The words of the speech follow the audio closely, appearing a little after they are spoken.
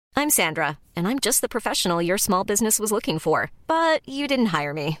I'm Sandra, and I'm just the professional your small business was looking for. But you didn't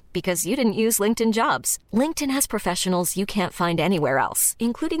hire me because you didn't use LinkedIn Jobs. LinkedIn has professionals you can't find anywhere else,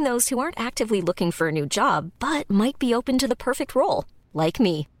 including those who aren't actively looking for a new job, but might be open to the perfect role, like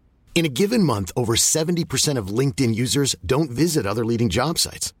me. In a given month, over 70% of LinkedIn users don't visit other leading job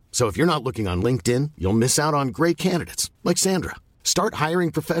sites. So if you're not looking on LinkedIn, you'll miss out on great candidates like Sandra. Start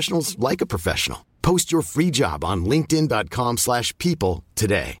hiring professionals like a professional. Post your free job on linkedin.com/people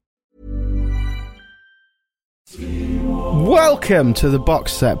today. Welcome to the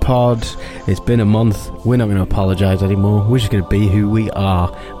Box Set Pod. It's been a month. We're not going to apologise anymore. We're just going to be who we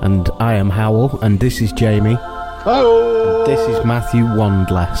are. And I am Howell, and this is Jamie. Hello. And this is Matthew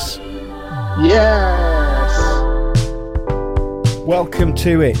Wandless. Yes. Welcome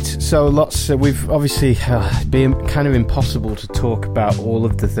to it. So we've obviously been kind of impossible to talk about all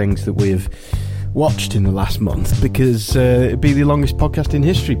of the things that we've watched in the last month because it'd be the longest podcast in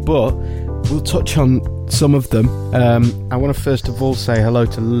history, but we'll touch on some of them. I want to first of all say hello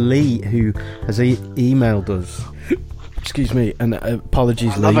to Lee, who has emailed us. Excuse me, and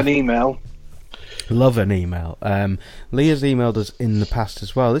apologies, Lee. Love an email. Love an email. Lee has emailed us in the past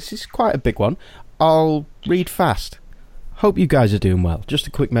as well. This is quite a big one. I'll read fast. Hope you guys are doing well. Just a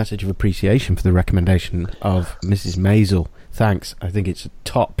quick message of appreciation for the recommendation of Mrs. Maisel. Thanks. I think it's a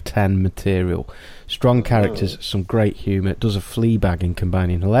top 10 material. Strong characters, some great humour. It does a Fleabag in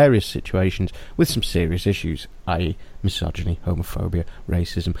combining hilarious situations with some serious issues, i.e. misogyny, homophobia,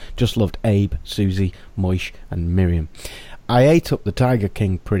 racism. Just loved Abe, Susie, Moish and Miriam. I ate up the Tiger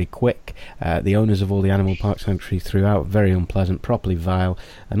King pretty quick. The owners of all the animal park sanctuaries throughout, very unpleasant, properly vile.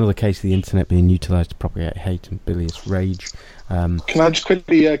 Another case of the internet being utilised to propagate hate and bilious rage. Can I just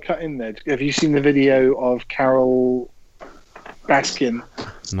quickly cut in there? Have you seen the video of Carol Baskin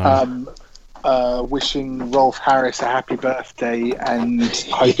wishing Rolf Harris a happy birthday and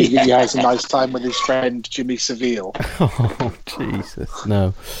hoping he has a nice time with his friend Jimmy Savile? Oh, Jesus,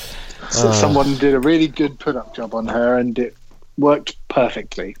 no. So someone did a really good put-up job on her and it worked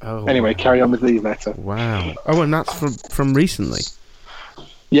perfectly. Anyway, carry on with Lee's letter. Wow. Oh, and that's from recently?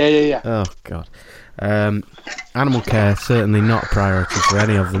 Yeah. Oh, God. Animal care, certainly not a priority for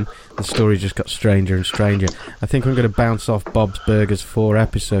any of them. The story just got stranger and stranger. I think I'm going to bounce off Bob's Burgers 4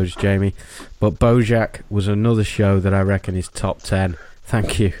 episodes, Jamie. But BoJack was another show that I reckon is top 10.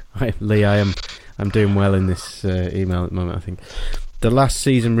 Thank you. Lee, I'm doing well in this email at the moment, I think. The last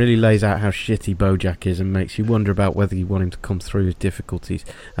season really lays out how shitty BoJack is and makes you wonder about whether you want him to come through his difficulties.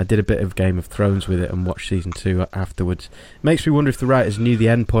 I did a bit of Game of Thrones with it and watched season 2 afterwards. It makes me wonder if the writers knew the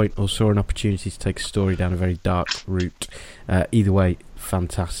end point or saw an opportunity to take a story down a very dark route. Either way,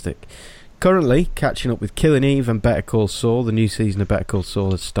 fantastic. Currently, catching up with Killing Eve and Better Call Saul. The new season of Better Call Saul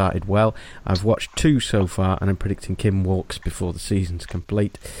has started well. I've watched 2 so far and I'm predicting Kim walks before the season's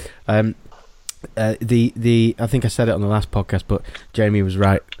complete. I think I said it on the last podcast, but Jamie was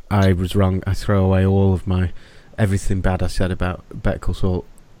right, I was wrong. I throw away all of my everything bad I said about Better Call Saul.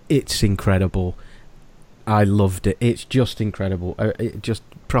 It's incredible. I loved it. It's just incredible. It just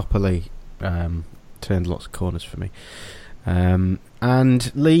properly turned lots of corners for me.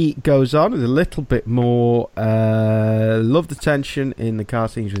 And Lee goes on with a little bit more. Love the tension in the car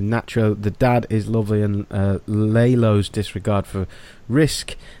scenes with Nacho. The dad is lovely, and Laylo's disregard for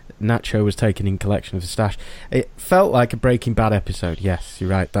risk. Nacho was taken in collection of the stash. It felt like a Breaking Bad episode. Yes, you're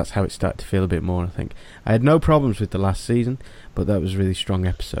right. That's how it started to feel a bit more, I think. I had no problems with the last season, but that was a really strong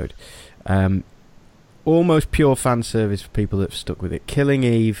episode. Almost pure fan service for people that have stuck with it. Killing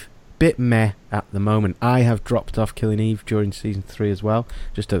Eve, bit meh at the moment. I have dropped off Killing Eve during season 3 as well.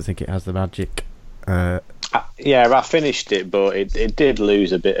 Just don't think it has the magic. Yeah, I finished it, but it did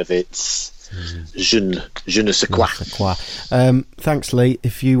lose a bit of its je ne sais quoi. Thanks, Lee.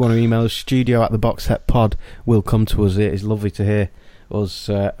 If you want to email us, studio@theboxsetpod will come to us. It is lovely to hear us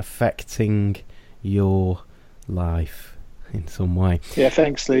affecting your life in some way. Yeah,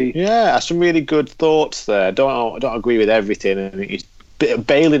 thanks, Lee. Yeah, some really good thoughts there. I don't agree with everything. I mean,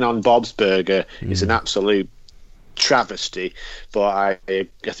 bailing on Bob's Burger is an absolute travesty, but I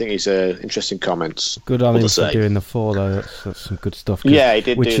think he's interesting comments. Good on him for doing the 4 though. That's some good stuff. Yeah, he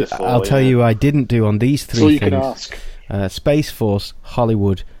did do the 4. I'll tell you, I didn't do on these 3 That's all you things. can ask. Space Force,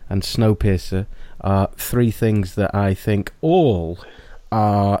 Hollywood, and Snowpiercer are 3 things that I think all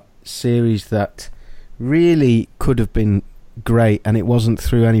are series that really could have been great, and it wasn't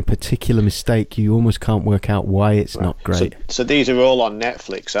through any particular mistake. You almost can't work out why it's not great. So these are all on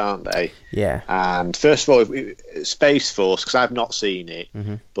Netflix, aren't they? Yeah. And first of all, Space Force, because I've not seen it,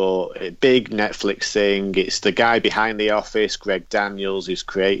 but a big Netflix thing. It's the guy behind The Office, Greg Daniels, who's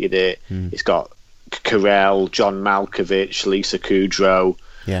created it. It's got Carell, John Malkovich, Lisa Kudrow.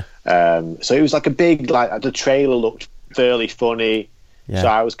 Yeah. So it was like a big, like the trailer looked fairly funny. Yeah. So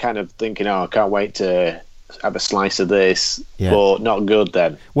I was kind of thinking, I can't wait to have a slice of this, but not good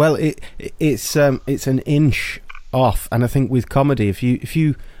then. Well, it's an inch off, and I think with comedy, if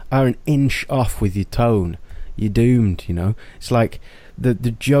you are an inch off with your tone, you're doomed. You know, it's like the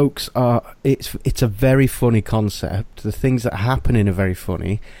jokes are. It's a very funny concept. The things that happen are very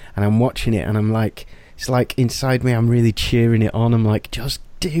funny, and I'm watching it, and I'm like, it's like inside me, I'm really cheering it on. I'm like, just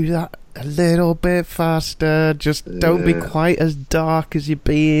do that a little bit faster. Just don't be quite as dark as you're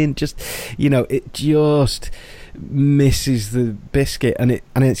being. Just, you know, it just misses the biscuit, and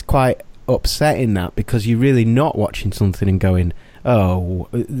it's quite upsetting that, because you're really not watching something and going, oh,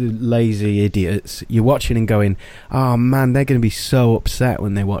 the lazy idiots. You're watching and going, oh man, they're going to be so upset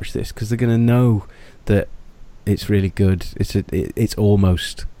when they watch this, because they're going to know that it's really good. It's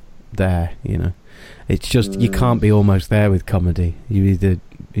almost there, you know. It's just you can't be almost there with comedy. You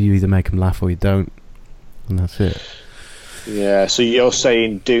either make them laugh or you don't, and that's it. Yeah, so you're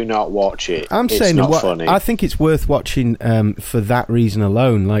saying do not watch it. I'm saying it's not funny. I think it's worth watching for that reason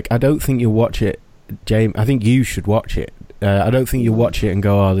alone. Like, I don't think you'll watch it, James. I think you should watch it. I don't think you'll watch it and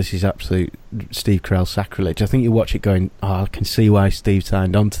go, oh, this is absolute Steve Carell sacrilege. I think you'll watch it going, oh, I can see why Steve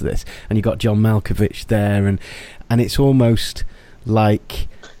signed on to this. And you've got John Malkovich there, and it's almost like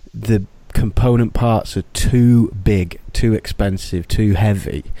the component parts are too big, too expensive, too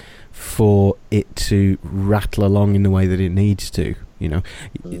heavy for it to rattle along in the way that it needs to, you know.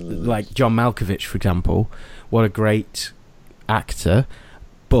 Like John Malkovich, for example, what a great actor,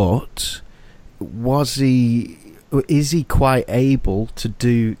 but is he quite able to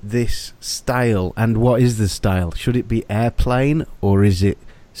do this style? And what is the style? Should it be Airplane, or is it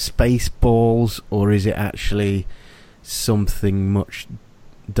Spaceballs, or is it actually something much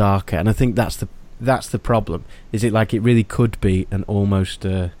darker? And I think that's the problem. Is it like it really could be an almost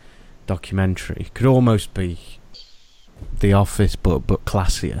documentary? Could almost be The Office, but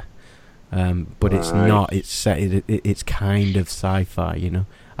classier. But it's not. It's set. It's kind of sci-fi. You know.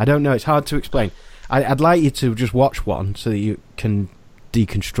 I don't know. It's hard to explain. I'd like you to just watch one so that you can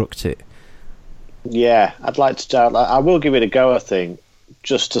deconstruct it. Yeah, I'd like to. I will give it a go, I think,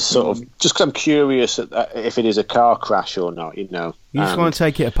 just to sort of, just because I'm curious if it is a car crash or not. You know, you just want to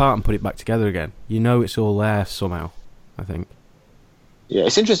take it apart and put it back together again. You know, it's all there somehow, I think. Yeah,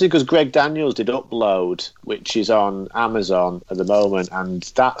 it's interesting because Greg Daniels did Upload, which is on Amazon at the moment, and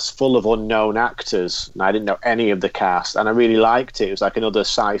that's full of unknown actors, and I didn't know any of the cast, and I really liked it. It was like another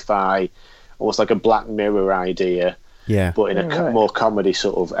sci-fi, almost like a Black Mirror idea, but in a more comedy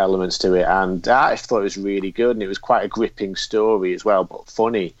sort of elements to it, and I thought it was really good, and it was quite a gripping story as well, but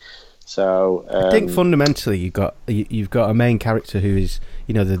funny. So I think fundamentally you've got a main character who is,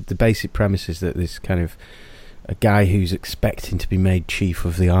 you know, the basic premise is that this kind of a guy who's expecting to be made chief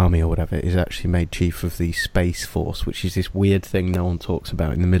of the army or whatever is actually made chief of the Space Force, which is this weird thing no one talks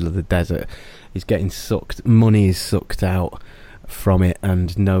about in the middle of the desert. He's getting sucked, money is sucked out from it,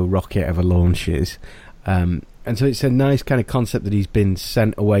 and no rocket ever launches. And so it's a nice kind of concept that he's been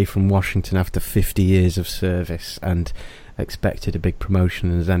sent away from Washington after 50 years of service and expected a big promotion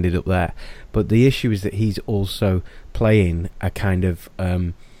and has ended up there. But the issue is that he's also playing a kind of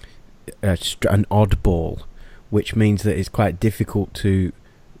an oddball, which means that it's quite difficult to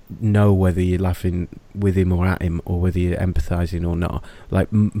know whether you're laughing with him or at him, or whether you're empathising or not. Like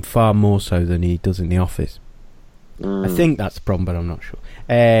far more so than he does in The Office. I think that's the problem, but I'm not sure.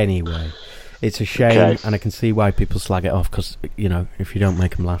 Anyway, it's a shame, and I can see why people slag it off, because, you know, if you don't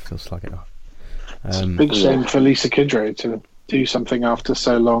make them laugh, they'll slag it off. It's a big shame for Lisa Kudrow to do something after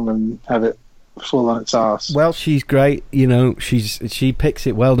so long and have it fall on its arse. Well, she's great, you know. She picks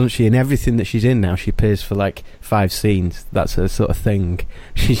it well, doesn't she? And everything that she's in now, she appears for like 5 scenes. That's her sort of thing.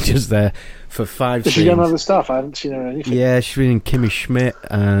 She's just there for 5 scenes. Has she done other stuff? I haven't seen her in anything. Yeah, she's been in Kimmy Schmidt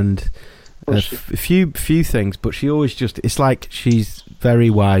and a few things, but she always just, it's like she's very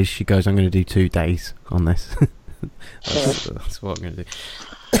wise. She goes, I'm going to do 2 days on this. That's what I'm going to do.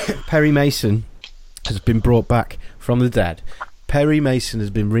 Perry Mason has been brought back from the dead. Perry Mason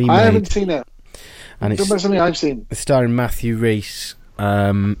has been remade. I haven't seen it. And it's something I've seen. It's starring Matthew Rhys,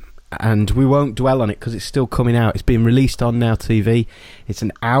 and we won't dwell on it because it's still coming out. It's been released on Now TV. It's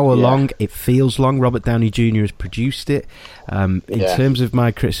an hour long. It feels long. Robert Downey Jr. has produced it. In terms of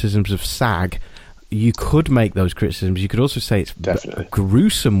my criticisms of SAG, you could make those criticisms. You could also say it's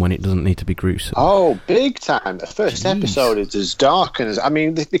gruesome when it doesn't need to be gruesome. Oh, big time. The first episode is as dark and as... I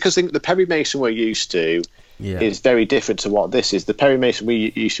mean, because the Perry Mason we're used to is very different to what this is. The Perry Mason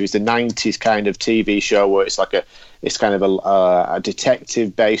we used to is the 90s kind of TV show where it's like it's kind of a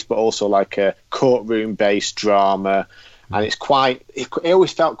detective based, but also like a courtroom based drama. and it's quite. It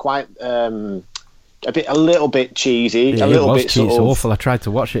always felt quite a little bit cheesy, a little bit cheesy. It's awful. I tried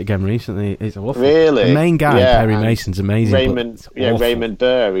to watch it again recently. It's awful. Really, the main guy, Perry Mason's amazing. Raymond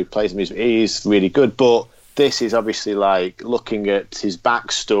Burr, who plays him, he's really good. But this is obviously like looking at his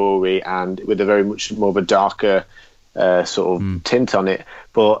backstory and with a very much more of a darker sort of tint on it.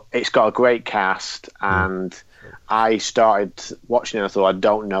 But it's got a great cast, and I started watching it and I thought, I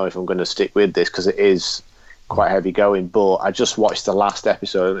don't know if I'm going to stick with this because it is quite heavy going. But I just watched the last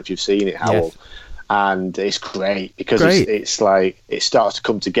episode. I don't know if you've seen it, Howell. Yes. And it's great because it's like it starts to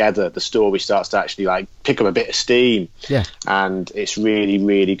come together. The story starts to actually like pick up a bit of steam. Yeah, and it's really,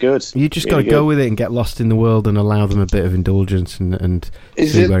 really good. You just got to go with it and get lost in the world and allow them a bit of indulgence and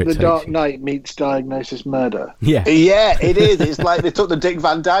is it The Dark Knight meets Diagnosis Murder? Yeah, it is. It's like they took the Dick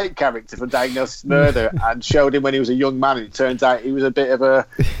Van Dyke character from Diagnosis Murder and showed him when he was a young man, and it turns out he was a bit of a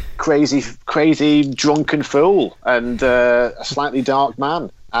crazy drunken fool and a slightly dark man.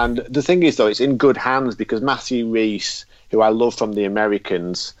 And the thing is, though, it's in good hands because Matthew Rhys, who I love from The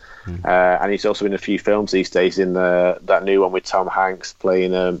Americans, and he's also in a few films these days, in that new one with Tom Hanks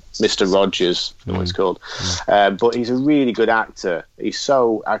playing Mr. Rogers, what it's called. But he's a really good actor. He's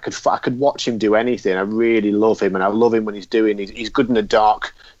so I could watch him do anything. I really love him, and I love him when he's good in a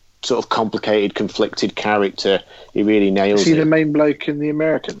dark, sort of complicated, conflicted character. He really nails it. Is he the main bloke in The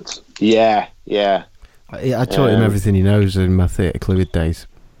Americans? Yeah. I taught him everything he knows in my Theatre Cluid days.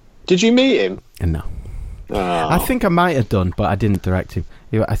 Did you meet him? No. Oh. I think I might have done, but I didn't direct him.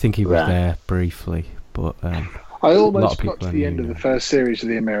 I think he was there briefly, but I almost got to the end of the first series of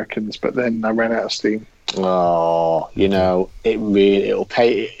The Americans, but then I ran out of steam. Oh,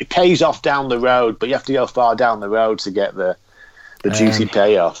 it pays off down the road, but you have to go far down the road to get the juicy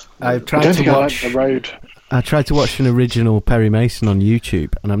payoff. I tried to watch an original Perry Mason on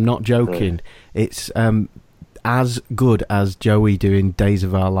YouTube, and I'm not joking. It's as good as Joey doing Days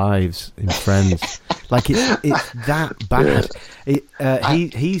of Our Lives in Friends. Like it's that bad.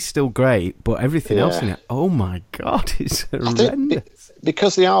 He's still great, but everything else in it, oh my god, it's horrendous.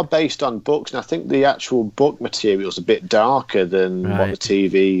 Because they are based on books, and I think the actual book material is a bit darker than what the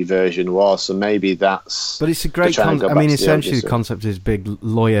TV version was, so maybe that's. But it's a great concept. I mean, essentially, the concept is big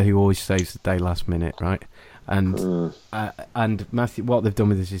lawyer who always saves the day last minute, right? And Matthew, what they've done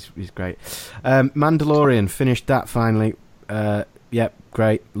with this is great. Mandalorian, finished that finally. Yep,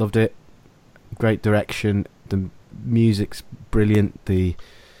 great, loved it. Great direction. The music's brilliant. The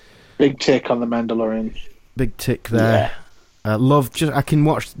big tick on the Mandalorian. Big tick there. Love. I can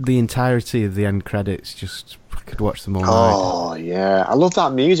watch the entirety of the end credits. I could watch them all night. Oh yeah, I love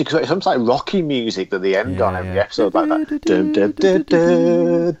that music. It's almost like Rocky music that they end on every episode, like that.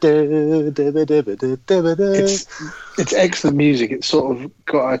 It's excellent music. It's sort of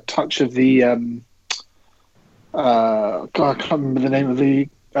got a touch of the God, I can't remember the name of the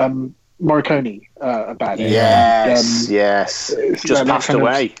Morricone about it. Yes, just passed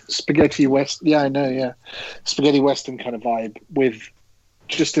away. Spaghetti West. Yeah, I know. Yeah, spaghetti Western kind of vibe with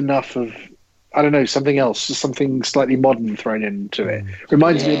just enough of, I don't know, something else, something slightly modern thrown into it.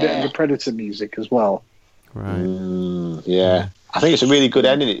 Reminds me a bit of the Predator music as well. Right. Yeah. I think it's a really good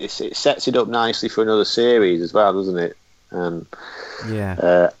ending. It sets it up nicely for another series as well, doesn't it? And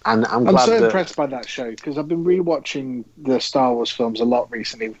I'm so impressed by that show because I've been rewatching the Star Wars films a lot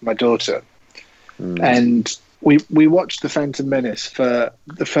recently with my daughter, and we watched The Phantom Menace for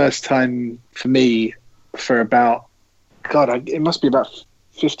the first time for me for about it must be about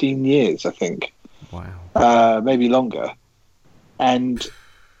 15 years, I think. Wow. Maybe longer. And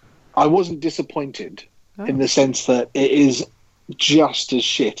I wasn't disappointed in the sense that it is just as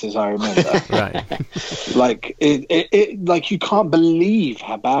shit as I remember. Right. Like it like you can't believe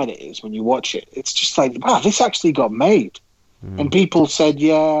how bad it is when you watch it. It's just like, wow, this actually got made. And people said,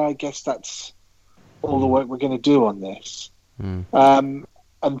 yeah, I guess that's all the work we're going to do on this. And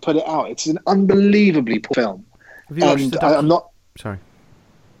put it out. It's an unbelievably poor film. Have you watched I'm not. Sorry.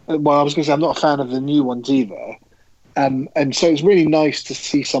 Well, I was going to say I'm not a fan of the new ones either, and so it's really nice to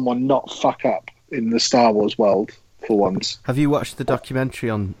see someone not fuck up in the Star Wars world for once. Have you watched the documentary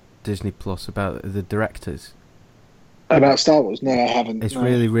on Disney Plus about the directors? About Star Wars? No, I haven't. It's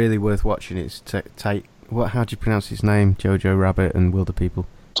really, really worth watching. It's how do you pronounce his name? Jojo Rabbit and Wilder People.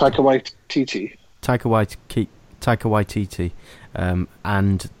 Taika Waititi. Taika Waititi,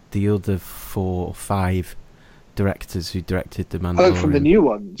 and the other 4 or 5 directors who directed The Mandalorian. Oh, from the new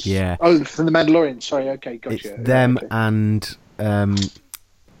ones? Yeah. Oh, from The Mandalorian. Sorry, okay, gotcha. It's them and... oh,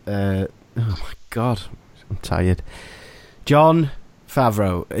 my God. I'm tired. John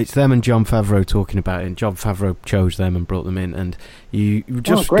Favreau. It's them and Jon Favreau talking about it. And Jon Favreau chose them and brought them in, and you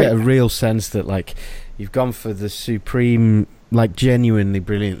just get a real sense that like you've gone for the supreme, like genuinely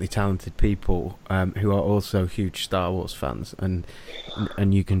brilliantly talented people who are also huge Star Wars fans, and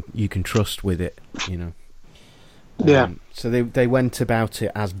you can trust with it, you know. So they went about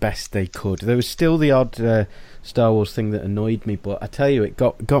it as best they could. There was still the odd Star Wars thing that annoyed me, but I tell you, it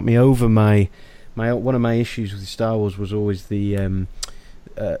got me over my one of my issues with Star Wars was always the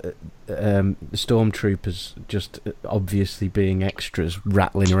stormtroopers just obviously being extras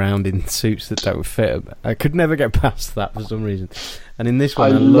rattling around in suits that don't fit them. I could never get past that for some reason. And in this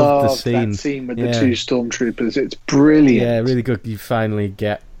one, I love the scene. That scene with the two stormtroopers. It's brilliant. Yeah, really good. You finally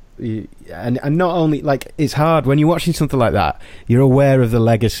get. And not only, like, it's hard when you're watching something like that, you're aware of the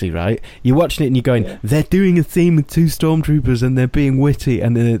legacy, right? You're watching it and you're going, they're doing a theme with two stormtroopers and they're being witty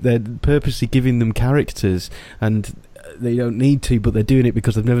and they're purposely giving them characters and they don't need to, but they're doing it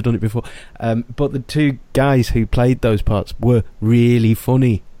because they've never done it before. But the two guys who played those parts were really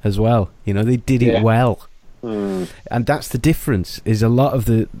funny as well. You know, they did it well. And that's the difference, is a lot of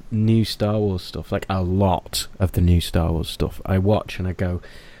the new Star Wars stuff, like a lot of the new Star Wars stuff, I watch and I go,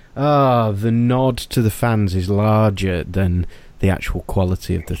 the nod to the fans is larger than the actual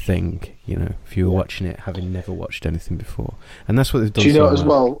quality of the thing, you know, if you were watching it having never watched anything before. And that's what they've done. Do you know as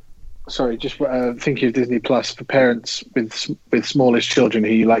well, sorry, just thinking of Disney Plus for parents with smallish children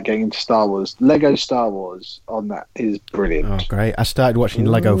who you like getting into Star Wars, Lego Star Wars on that is brilliant. Oh, great. I started watching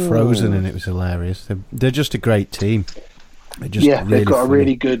Lego Frozen and it was hilarious. They're just a great team. They've got a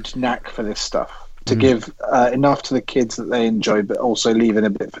really good knack for this stuff. To give enough to the kids that they enjoy, but also leaving a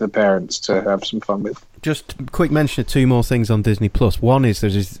bit for the parents to have some fun with. Just a quick mention of two more things on Disney Plus. One is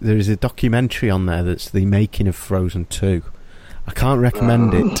there is a documentary on there that's the making of Frozen 2. I can't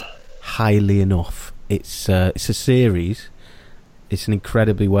recommend it highly enough. It's a series. It's an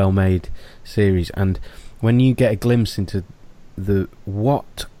incredibly well made series, and when you get a glimpse into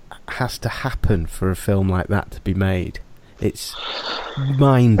what has to happen for a film like that to be made, it's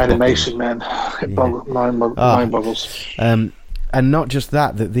mind-boggling. Animation, man. Mind boggles. And not just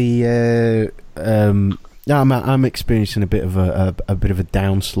that. I'm experiencing a bit of a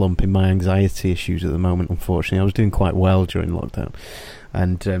down slump in my anxiety issues at the moment. Unfortunately, I was doing quite well during lockdown,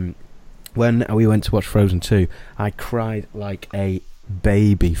 and when we went to watch Frozen 2, I cried like a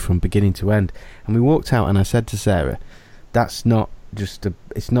baby from beginning to end. And we walked out, and I said to Sarah, "It's not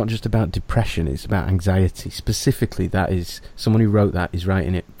just about depression, it's about anxiety." Specifically, that is someone who wrote that is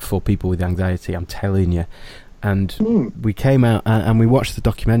writing it for people with anxiety, I'm telling you. And we came out and we watched the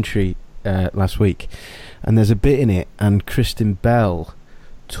documentary last week, and there's a bit in it, and Kristen Bell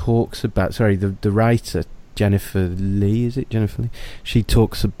talks about, the writer Jennifer Lee, she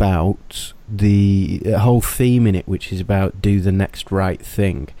talks about the whole theme in it, which is about do the next right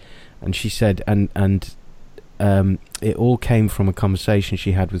thing. And she said, and it all came from a conversation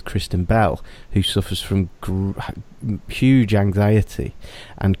she had with Kristen Bell, who suffers from huge anxiety.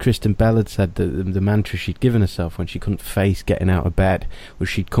 And Kristen Bell had said that the mantra she'd given herself when she couldn't face getting out of bed was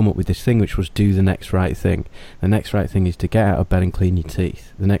she'd come up with this thing which was do the next right thing. The next right thing is to get out of bed and clean your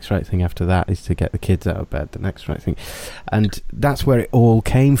teeth. The next right thing after that is to get the kids out of bed. The next right thing. And that's where it all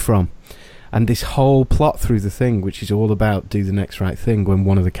came from. And this whole plot through the thing, which is all about do the next right thing when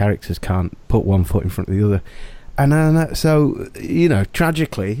one of the characters can't put one foot in front of the other. And so, you know,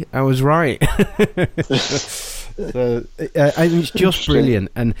 tragically, I was right. So it's just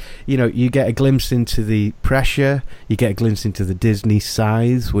brilliant. And, you know, you get a glimpse into the pressure, you get a glimpse into the Disney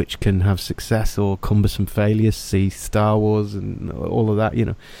scythe, which can have success or cumbersome failures, see Star Wars and all of that, you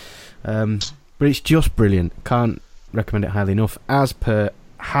know. But it's just brilliant. Can't recommend it highly enough. As per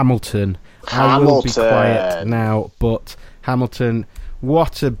Hamilton, I will be quiet now, but Hamilton...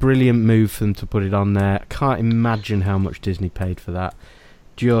 What a brilliant move for them to put it on there. I can't imagine how much Disney paid for that.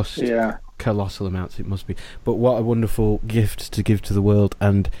 Just colossal amounts it must be. But what a wonderful gift to give to the world.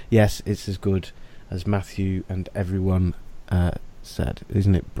 And yes, it's as good as Matthew and everyone said.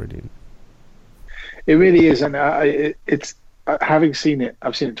 Isn't it brilliant? It really is. And it's having seen it,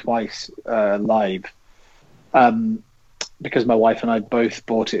 I've seen it twice live. Because my wife and I both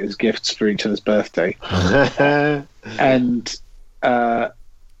bought it as gifts for each other's birthday. And...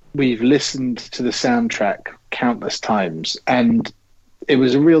 we've listened to the soundtrack countless times, and it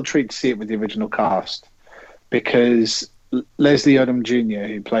was a real treat to see it with the original cast, because Leslie Odom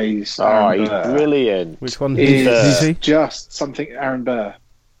Jr., who plays Aaron Burr, brilliant. Which one is he? Just something Aaron Burr.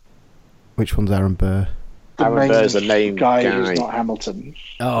 Which one's Aaron Burr? Aaron Burr's the main guy who's not Hamilton.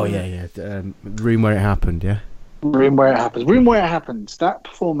 Oh yeah. Room Where It Happened, yeah. Room Where It Happens. Room Where It Happens. That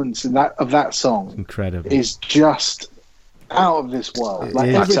performance of that song, incredible, is just out of this world.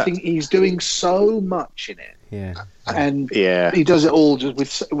 Like Yeah. everything, he's doing so much in it. Yeah. And he does it all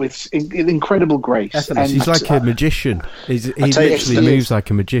just with incredible grace. And he's like a magician. He literally moves like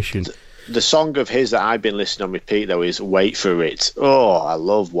a magician. The song of his that I've been listening on repeat though is "Wait for It." Oh, I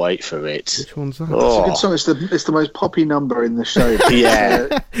love "Wait for It." Which one's that? Oh. It's a good song. It's the most poppy number in the show.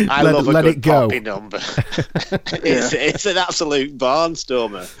 Yeah, I love a let good it go. poppy number. It's an absolute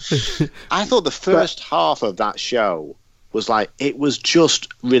barnstormer. I thought the first half of that show was like, it was just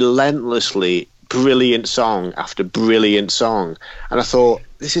relentlessly brilliant song after brilliant song, and I thought,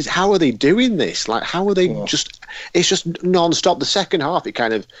 this is, how are they doing this? Like, how are they just? It's just non-stop. The second half, it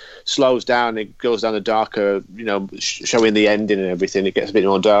kind of slows down. It goes down the darker, showing the ending and everything. It gets a bit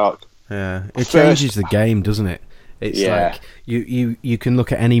more dark. Yeah, it changes the game, doesn't it? It's like you can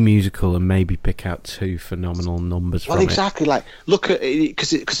look at any musical and maybe pick out two phenomenal numbers from exactly. Like, look at it,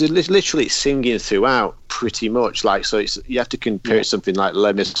 because it's literally singing throughout pretty much. Like, so you have to compare it to something like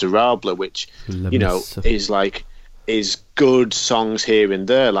Les Miserables, which is good songs here and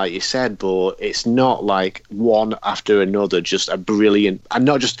there, like you said, but it's not like one after another, just a brilliant, and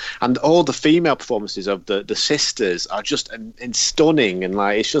all the female performances of the sisters are just stunning, and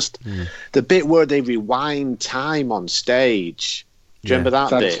like, it's just the bit where they rewind time on stage. Do you remember that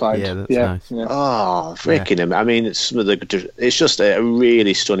Satisfied. bit? Yeah, that's nice. Yeah. Oh, freaking! I mean, it's just a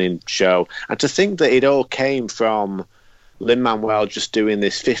really stunning show, and to think that it all came from Lin-Manuel just doing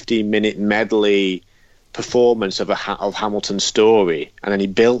this 15-minute medley performance of Hamilton's story, and then he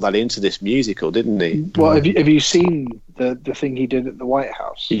built that into this musical, didn't he? Well, have you seen the thing he did at the White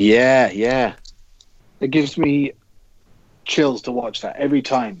House? Yeah. It gives me chills to watch that every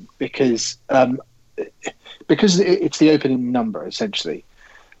time, because it's the opening number essentially.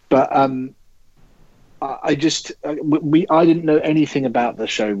 But I didn't know anything about the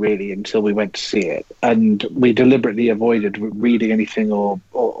show really until we went to see it, and we deliberately avoided reading anything or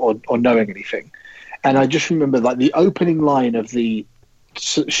knowing anything. And I just remember, like, the opening line of the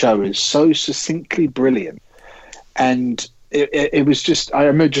show is so succinctly brilliant, and it was just, I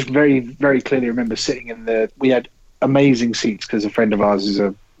remember just very, very clearly remember sitting we had amazing seats because a friend of ours is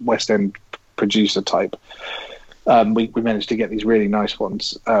a West End producer type. We managed to get these really nice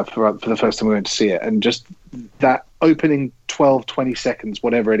ones for the first time we went to see it, and just that opening 12-20 seconds,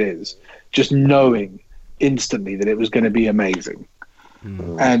 whatever it is, just knowing instantly that it was going to be amazing.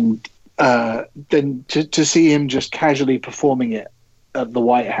 And then to see him just casually performing it at the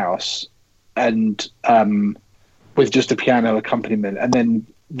White House, and with just a piano accompaniment, and then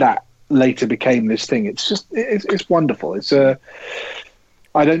that later became this thing. It's just it's wonderful. It's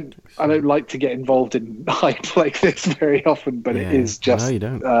I don't like to get involved in hype like this very often, but it is just, no, you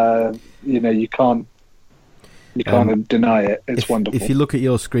don't. You can't deny it. It's wonderful. If you look at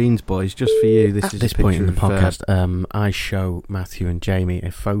your screens, boys, just for you, this is this point in the podcast. I show Matthew and Jamie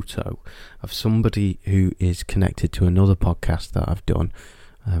a photo of somebody who is connected to another podcast that I've done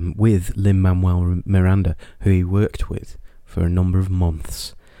with Lin-Manuel Miranda, who he worked with for a number of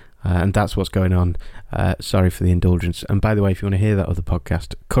months. And that's what's going on. Sorry for the indulgence. And by the way, if you want to hear that other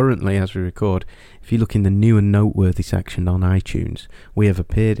podcast, currently as we record, if you look in the new and noteworthy section on iTunes, we have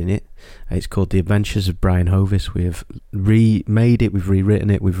appeared in it. It's called The Adventures of Brian Hovis. We have remade it, we've rewritten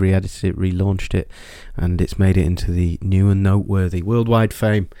it, we've re-edited it, relaunched it, and it's made it into the new and noteworthy worldwide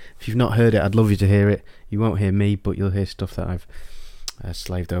fame. If you've not heard it, I'd love you to hear it. You won't hear me, but you'll hear stuff that I've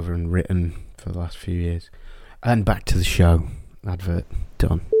slaved over and written for the last few years. And back to the show. Advert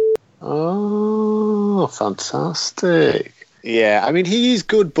done. Oh, fantastic. Yeah, I mean, he is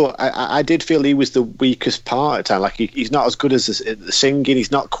good, but I did feel he was the weakest part at the time. Like, he's not as good as the singing. He's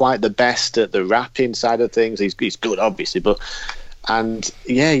not quite the best at the rapping side of things. He's good, obviously, but... And,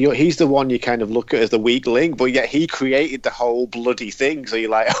 yeah, he's the one you kind of look at as the weak link, but yet he created the whole bloody thing, so you're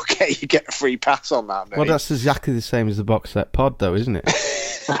like, okay, you get a free pass on that, mate. Well, that's exactly the same as the box set pod, though, isn't it?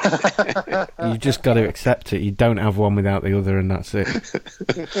 You've just got to accept it. You don't have one without the other, and that's it.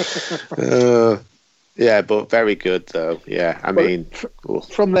 Yeah, but very good, though. Yeah, I mean...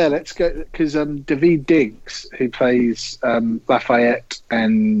 From there, let's go, because Daveed Diggs, who plays Lafayette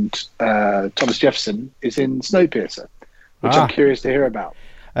and Thomas Jefferson, is in Snowpiercer, which I'm curious to hear about.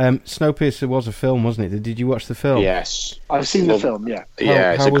 Snowpiercer was a film, wasn't it? Did you watch the film? Yes. I've seen the film, yeah.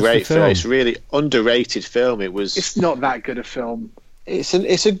 Yeah, it's a great film. It's a really underrated film. It's not that good a film.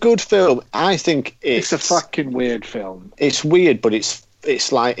 It's a good film. I think it's a fucking weird film. It's weird, but it's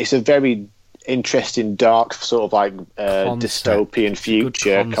a very interesting, dark sort of like dystopian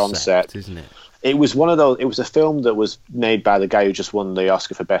future concept, isn't it? It was one of those. It was a film that was made by the guy who just won the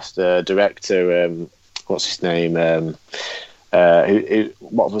Oscar for Best Director. What's his name?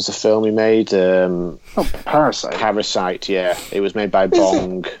 What was the film he made? Parasite. Parasite, yeah. It was made by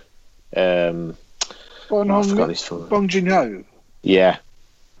Bong. I forgot his film. Bong Joon-ho. Yeah.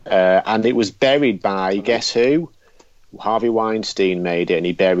 And it was buried by, guess who? Harvey Weinstein made it, and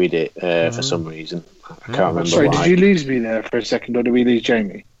he buried it for some reason. I can't remember Sorry, why. did you lose me there for a second, or did we lose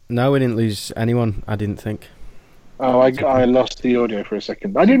Jamie? No, we didn't lose anyone, I didn't think. Oh, I lost the audio for a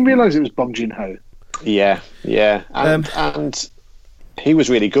second. I didn't realise it was Bong Joon-ho. Yeah. And he was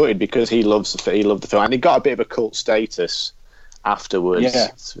really gutted because he loved the film, and he got a bit of a cult status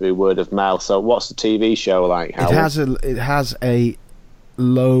afterwards through word of mouth. So, what's the TV show like? It has a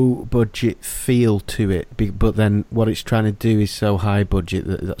low budget feel to it, but then what it's trying to do is so high budget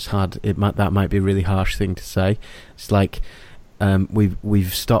that's hard. That might be a really harsh thing to say. It's like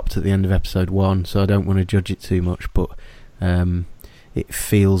we've stopped at the end of episode 1, so I don't want to judge it too much, but it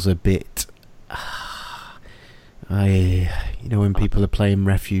feels a bit. When people are playing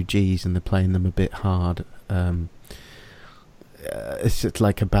refugees and they're playing them a bit hard, it's just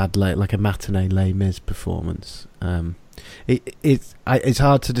like a matinee Les Mis performance. It's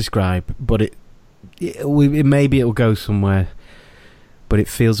hard to describe, but maybe it'll go somewhere. But it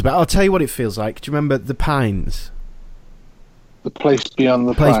feels about. I'll tell you what it feels like. Do you remember The Pines? The Place Beyond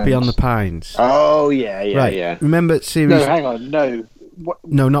the Pines. Place Beyond the Pines. Oh yeah, right. Yeah. Remember series? No, hang on, no.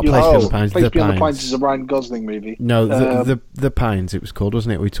 No, not Place Beyond the Pines. Place The Beyond Pines. the Pines is a Ryan Gosling movie. No, the Pines. It was called,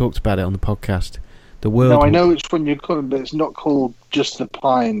 wasn't it? We talked about it on the podcast. The world. No, I know which one you're calling, but it's not called just the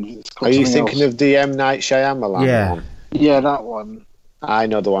Pines. It's called. Are you thinking of the M. Night Shyamalan one? Yeah, that one. I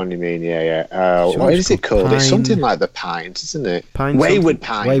know the one you mean. Yeah. What is it called? It's something like the Pines, isn't it? Wayward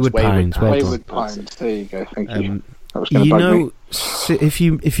Pines. Wayward Pines. Wayward Pines. There you go. Thank you. That was going to bug me.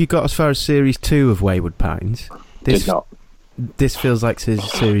 If you got as far as series 2 of Wayward Pines, Did not. This feels like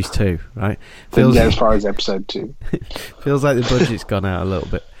series 2, right? Didn't get as far as episode 2. Feels like the budget's gone out a little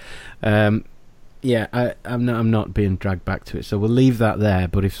bit. I'm not being dragged back to it, so we'll leave that there.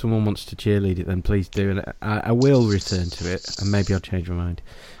 But if someone wants to cheerlead it, then please do, and I will return to it, and maybe I'll change my mind.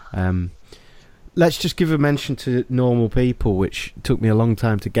 Let's just give a mention to Normal People, which took me a long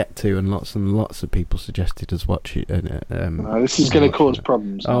time to get to, and lots of people suggested us watch it. This is going to cause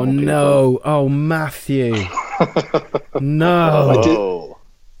problems. Oh no! People. Oh Matthew! No!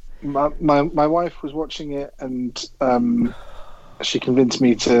 My wife was watching it, and she convinced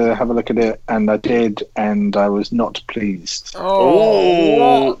me to have a look at it, and I did, and I was not pleased.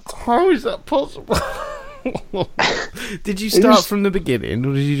 Oh, what? How is that possible? Did you start from the beginning,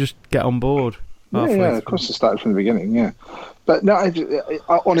 or did you just get on board? Yeah, of course I started from the beginning, yeah. But no, I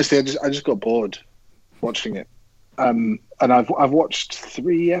honestly, I just got bored watching it. And I've watched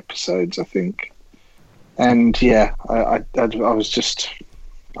 3 episodes, I think. And yeah, I was just...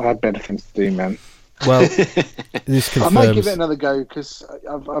 I had better things to do, man. Well, this confirms... I might give it another go, because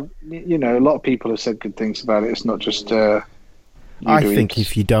I've a lot of people have said good things about it. It's not just... I think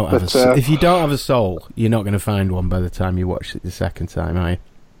if you don't have a soul, you're not going to find one by the time you watch it the second time, are you?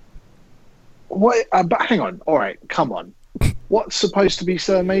 What? But hang on. All right, come on. What's supposed to be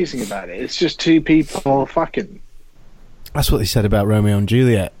so amazing about it? It's just 2 people fucking. That's what they said about Romeo and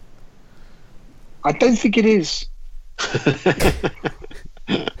Juliet. I don't think it is.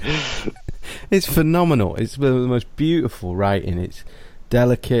 It's phenomenal. It's the most beautiful writing. It's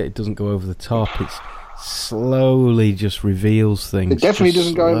delicate. It doesn't go over the top. It's slowly just reveals things. It definitely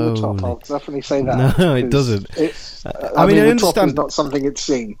doesn't go over the top. I'll definitely say that. No, it doesn't. I mean, I understand. Top is not something it's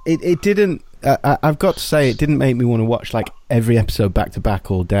seen. It didn't. I've got to say, it didn't make me want to watch like every episode back to back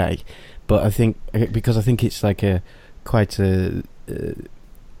all day. But I think because I think it's like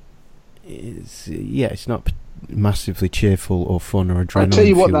it's not massively cheerful or fun or adrenaline. I'll tell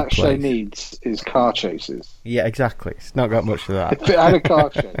you what that show needs is car chases. Yeah, exactly. It's not got much of that. If it had a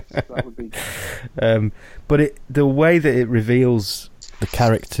car chase, that would be good. But the way that it reveals the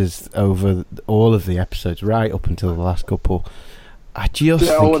characters over all of the episodes, right up until the last couple, I just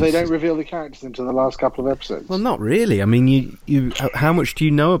think they don't reveal the characters until the last couple of episodes. Well, not really. I mean, you how much do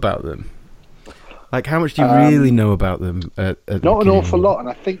you know about them? Like, how much do you really know about them? Not an awful lot, and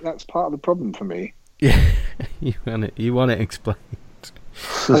I think that's part of the problem for me. Yeah, you want it explained.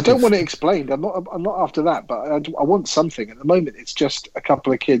 I don't want it explained. I'm not after that, but I want something. At the moment, it's just a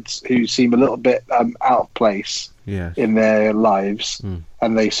couple of kids who seem a little bit out of place in their lives,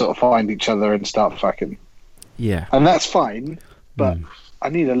 and they sort of find each other and start fucking. Yeah, and that's fine, but I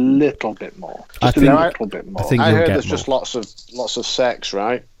need a little bit more. Just a little bit more. I heard there's just lots of sex,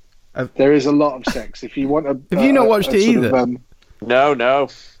 right? There is a lot of sex. If you want a, have you not watched it either? No.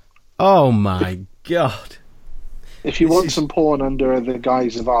 Oh my god! If you want some porn under the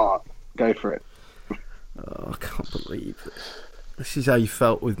guise of art, go for it. Oh, I can't believe it. This is how you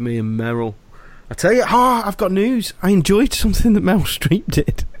felt with me and Meryl. I tell you, I've got news. I enjoyed something that Meryl Streep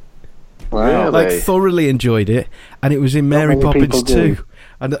did. Wow. Like, thoroughly enjoyed it. And it was in Mary Poppins 2.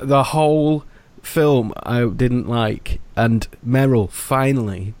 And the whole film I didn't like. And Meryl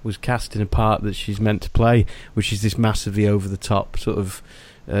finally was cast in a part that she's meant to play, which is this massively over-the-top, sort of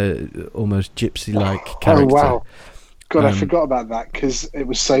almost gypsy-like character. Oh, wow. God, I forgot about that because it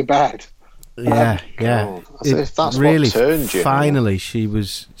was so bad. Yeah. If that's really, what turned you. finally, she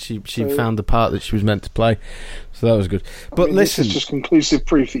found the part that she was meant to play, so that was good. But listen, this is just conclusive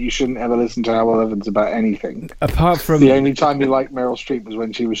proof that you shouldn't ever listen to Howell Evans about anything. Apart from the only time you liked Meryl Streep was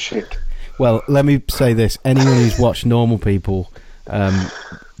when she was shit. Well, let me say this: anyone who's watched Normal People,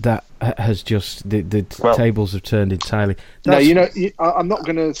 that has just the tables have turned entirely. I'm not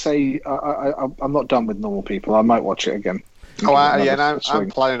going to say I'm not done with Normal People. I might watch it again.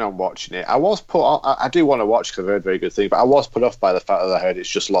 I'm planning on watching it. I was put off, I do want to watch because I've heard very good things, but I was put off by the fact that I heard it's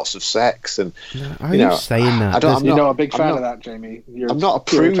just lots of sex and. Are you saying that? I'm not a big fan of that, Jamie. I'm not a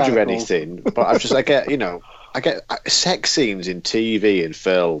prude or anything, but I get sex scenes in TV and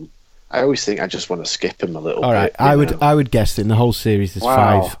film. I always think I just want to skip them a little bit. All right, I would guess that in the whole series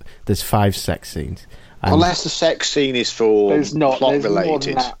there's five sex scenes. Unless the sex scene is for plot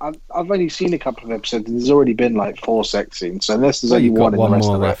related. I've only seen a couple of episodes and there's already been like 4 sex scenes, so unless there's only one in the rest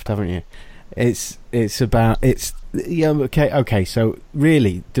more of left, haven't you? Okay, so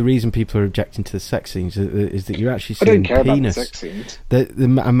really the reason people are objecting to the sex scenes is that you're actually seeing penis. About the sex scenes.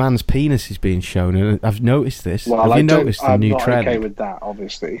 A man's penis is being shown, and I've noticed this. Well, have you noticed the new trend? I'm not okay with that,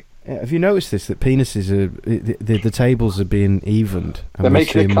 obviously. Have you noticed this? That penises the tables are being evened, and they're we're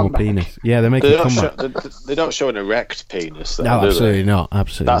making seeing a more comeback. penis. Yeah, they're making a comeback. They don't show an erect penis. Though, No, absolutely not.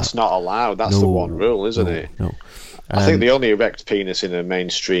 Absolutely, that's not allowed. That's the one rule, isn't it? No. I think the only erect penis in a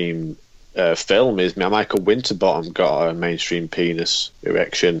mainstream film is Michael Winterbottom got a mainstream penis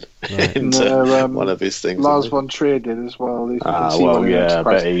erection into one of his things. Lars von Trier did as well. I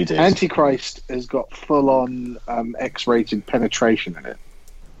bet he did. Antichrist has got full-on X-rated penetration in it.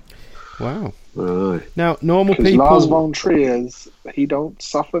 Wow. Right. Now, normal people. Lars von Trier's, he don't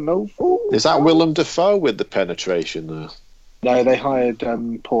suffer no fool. Is that Willem Dafoe with the penetration there? No, they hired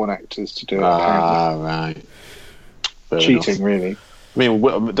porn actors to do it. Right. Cheating, really. I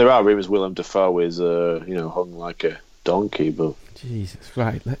mean, there are rumours Willem Dafoe is, hung like a donkey, but Jesus,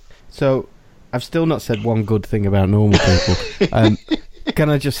 right. So, I've still not said one good thing about normal people. Can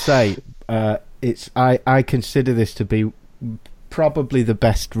I just say, I consider this to be probably the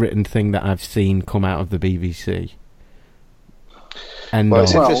best written thing that I've seen come out of the BBC. And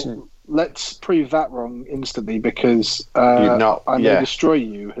it's interesting. Let's prove that wrong instantly because I May Destroy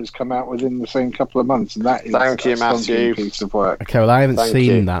You has come out within the same couple of months, and that is a Matthew. piece of work. Okay, well, I haven't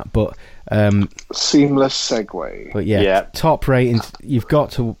seen that, but seamless segue. But top ratings. You've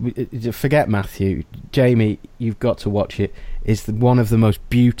got to forget Matthew, Jamie. You've got to watch it. It's one of the most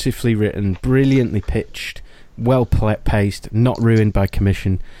beautifully written, brilliantly pitched, well paced, not ruined by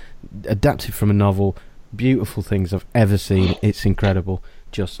commission, adapted from a novel. Beautiful things I've ever seen. It's incredible.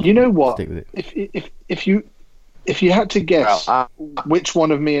 Just you know what? Stick with it. If you had to guess which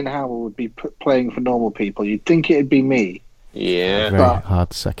one of me and Howell would be playing for normal people, you'd think it'd be me. Yeah, very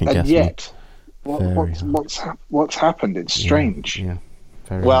hard second guess. And yet, what's happened? It's strange. Yeah.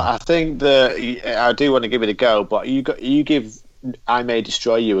 Well, I think I do want to give it a go, but you give I May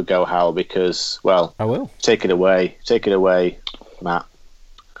Destroy You a go, Howell, because I will take it away, Matt.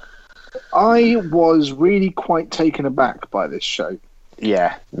 I was really quite taken aback by this show.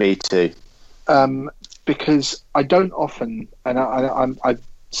 Yeah, me too. Because I don't often, and I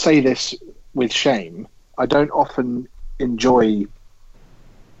say this with shame, I don't often enjoy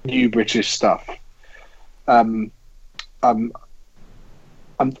new British stuff. I don't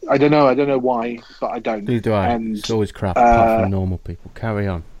know why, but I don't. Neither do I. And, it's always crap, apart from normal people. Carry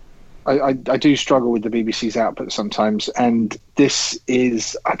on. I do struggle with the BBC's output sometimes, and this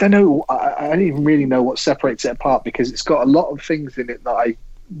is, I don't know, I don't even really know what separates it apart, because it's got a lot of things in it that I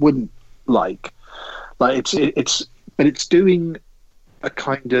wouldn't like it's doing a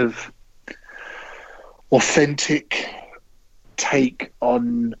kind of authentic take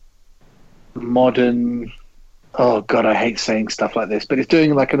on modern, oh god, I hate saying stuff like this, but it's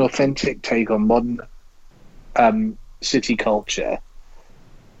doing like an authentic take on modern city culture,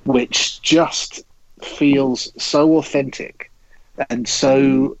 which just feels so authentic and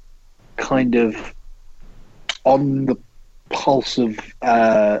so kind of on the pulse of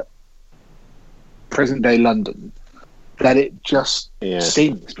present day London that it just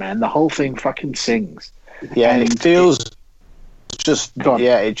sings, man. The whole thing fucking sings. Yeah, and it feels just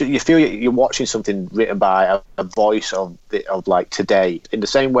you feel you're watching something written by a voice of like today, in the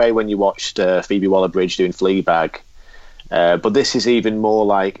same way when you watched Phoebe Waller-Bridge doing Fleabag. But this is even more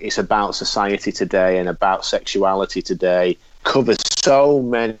like it's about society today and about sexuality today. Covers so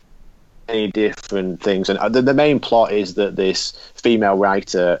many different things, and the main plot is that this female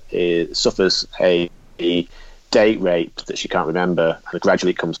writer suffers a date rape that she can't remember, and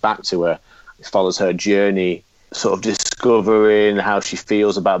gradually comes back to her. It follows her journey, sort of discovering how she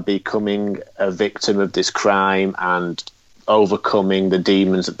feels about becoming a victim of this crime and overcoming the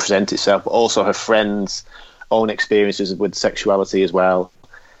demons that present itself, but also her friends' own experiences with sexuality as well.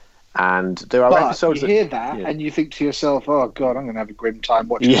 And there are episodes you hear that and you think to yourself, "Oh God, I'm going to have a grim time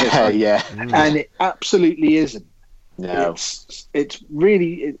watching this." And it absolutely isn't. No, it's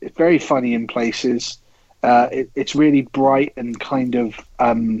really very funny in places. It's really bright and kind of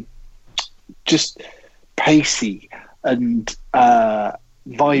just pacey and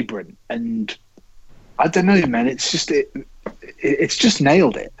vibrant, and I don't know, man. It's just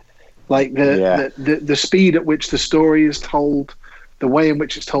nailed it. Like the speed at which the story is told, the way in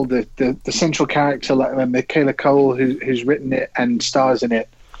which it's told, the central character, like Michaela Cole, who's written it and stars in it,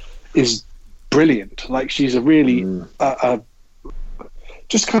 is brilliant. Like, she's a really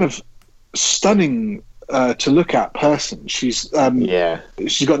just kind of stunning to look at person. She's got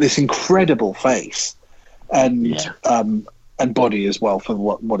this incredible face and body as well, for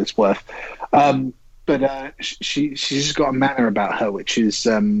what it's worth. But she's just got a manner about her which is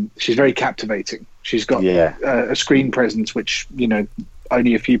she's very captivating. She's got a screen presence which, you know,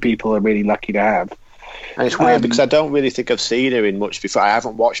 only a few people are really lucky to have. And it's weird because I don't really think I've seen her in much before. I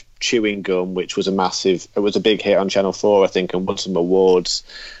haven't watched Chewing Gum, which was a big hit on Channel 4, I think, and won some awards.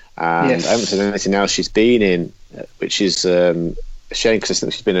 And I haven't seen anything else she's been in, which is a shame because I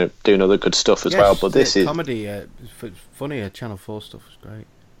think she's been doing other good stuff as well. But this is comedy, funny. Channel 4 stuff was great.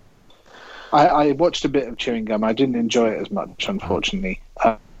 I watched a bit of Chewing Gum. I didn't enjoy it as much, unfortunately.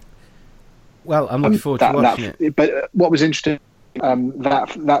 Well, I'm looking forward to watching it. But what was interesting,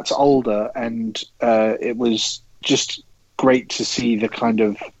 that's older, and it was just great to see the kind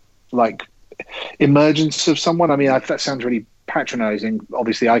of like emergence of someone. I mean, that sounds really patronising.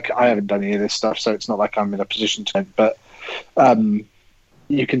 Obviously, I haven't done any of this stuff, so it's not like I'm in a position to. But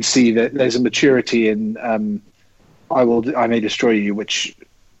you can see that there's a maturity in I May Destroy You, which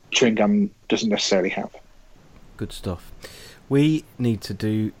Chewing Gum doesn't necessarily have. Good stuff. We need to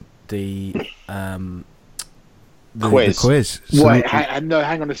do the quiz. The quiz. So wait, hang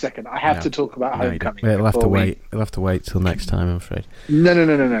on a second. I have to talk about Homecoming. It'll have to wait. It'll have to wait till next time, I'm afraid. No.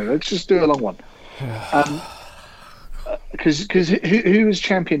 Let's just do a long one. Because who has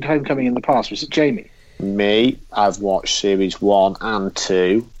championed Homecoming in the past? Was it Jamie? Me. I've watched series 1 and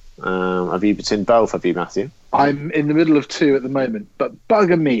 2. Have you seen both? Have you, Matthew? I'm in the middle of 2 at the moment, but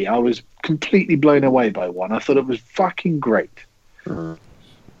bugger me, I was completely blown away by 1. I thought it was fucking great.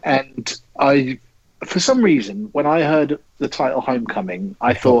 And for some reason, when I heard the title Homecoming,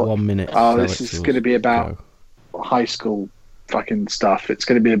 I thought, 1 minute. This is going to be about high school fucking stuff. It's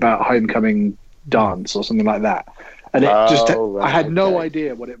going to be about homecoming dance or something like that. And I had no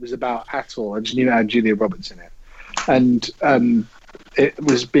idea what it was about at all. I just knew it had Julia Roberts in it. And it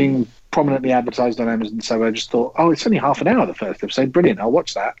was being prominently advertised on Amazon, so I just thought, it's only half an hour, the first episode. Brilliant, I'll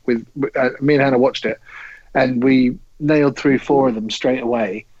watch that. With me and Hannah watched it, and we nailed through 4 of them straight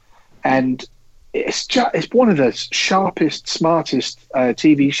away. And it's one of the sharpest, smartest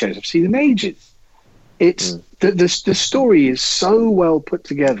TV shows I've seen in ages. It's the story is so well put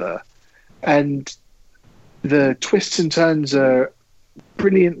together, and the twists and turns are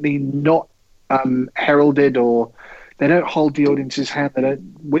brilliantly not heralded, or they don't hold the audience's hand. They don't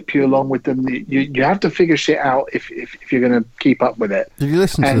whip you along with them. You have to figure shit out if you're going to keep up with it. Did you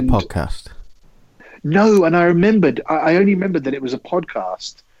listen to the podcast? No, and I only remembered that it was a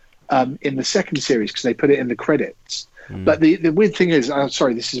podcast in the second series because they put it in the credits. But the weird thing is, I'm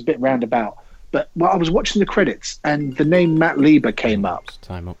sorry, this is a bit roundabout, but I was watching the credits and the name Matt Lieber came up.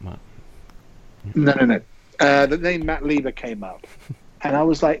 Time up, Matt. No. The name Matt Lieber came up, and I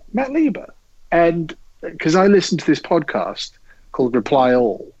was like, Matt Lieber? And because I listened to this podcast called Reply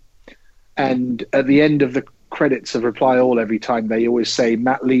All, and at the end of the credits of Reply All, every time they always say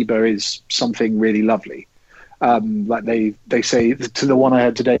Matt Lieber is something really lovely. Like they say to the one I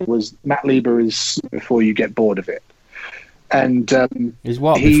had today was Matt Lieber is before you get bored of it. And is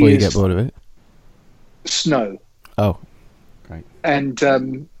what before you get bored of it? Snow. Oh, great. And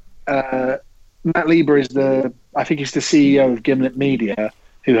Matt Lieber is I think he's the CEO of Gimlet Media,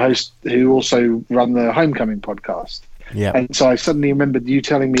 who also run the Homecoming podcast. Yeah. And so I suddenly remembered you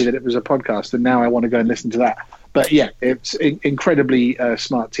telling me that it was a podcast, and now I want to go and listen to that. But yeah, it's incredibly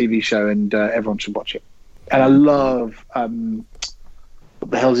smart TV show, and everyone should watch it. And I love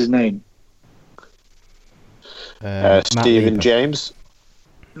what the hell's his name? Stephen James.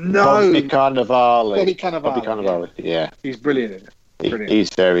 No, Bobby Cannavale. Bobby Cannavale. Yeah, he's brilliant in it. Brilliant. He's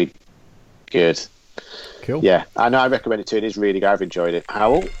very good. Cool. Yeah, I know. I recommend it too. It is really good. I've enjoyed it.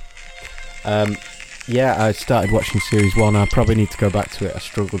 Howell? Yeah, I started watching series 1. I probably need to go back to it. I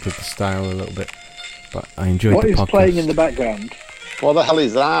struggled with the style a little bit, but I enjoyed What the is podcast. playing in the background? What the hell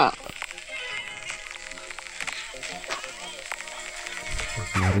is that?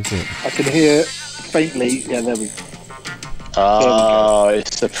 What is it? I can hear faintly. Yeah, there we go. Oh,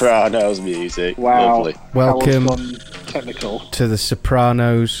 it's Sopranos music. Wow. Lovely. Welcome Howard's gone technical. to the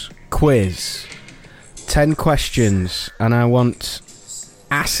Sopranos Quiz. 10 questions, and I want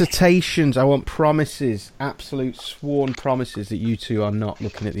assertions. I want promises, absolute sworn promises that you two are not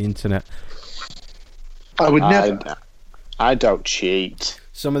looking at the internet. I would never. I don't cheat.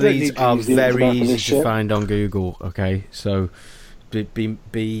 Some of Don't these need to are use the very internet for easy this to shit. find on Google. Okay, so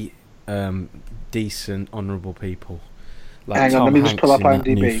be decent, honourable people. Like Hang on, Tom let me just Hanks pull up in that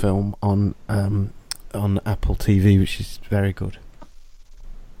new IMDb. film on Apple TV, which is very good.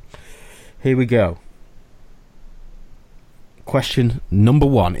 Here we go. Question number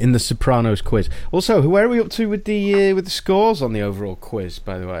 1 in the Sopranos quiz. Also, where are we up to with the scores on the overall quiz?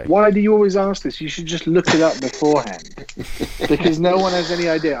 By the way, Why do you always ask this? You should just look it up beforehand, because no one has any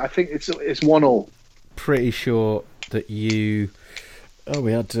idea. I think it's 1-1. pretty sure that you. Oh,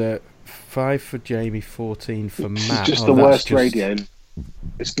 we had 5 for Jamie, 14 for Matt. It's just Oh, the that's worst just- radio.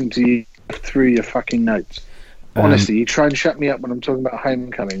 Listening to you through your fucking notes. Honestly, you try and shut me up when I'm talking about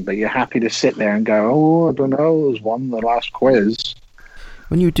Homecoming, but you're happy to sit there and go, "Oh, I don't know, it was the last quiz."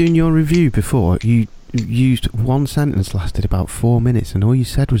 When you were doing your review before, you used one sentence, lasted about 4 minutes, and all you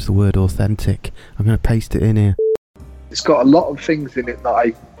said was the word authentic. I'm going to paste it in here. It's got a lot of things in it that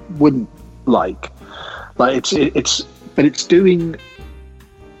I wouldn't like. Like but it's doing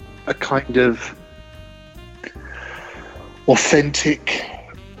a kind of authentic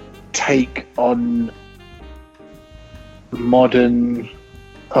take on modern.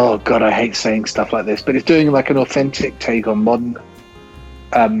 Oh God, I hate saying stuff like this, but it's doing like an authentic take on modern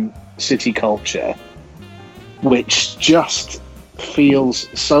city culture, which just feels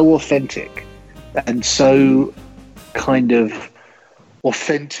so authentic and so kind of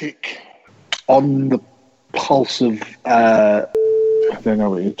authentic on the pulse of I don't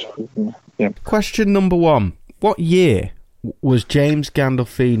know what you're talking about. Yeah. Question number 1. What year was James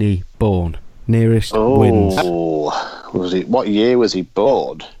Gandolfini born? Nearest wins. Was he? What year was he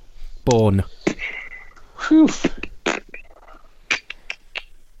born? Born. Whew.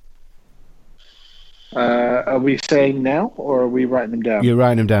 Are we saying now, or are we writing them down? You're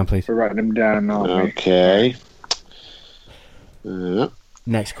writing them down, please. We're writing them down, aren't we? Okay.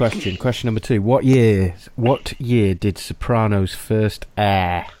 Next question. Question number 2. What year did Sopranos first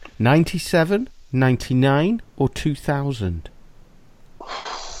air? 97, 99, or 2000?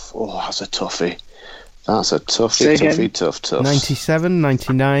 Oh, that's a toughie. That's a Say again. tough. 97,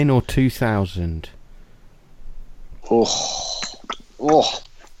 99, or 2000? Oh.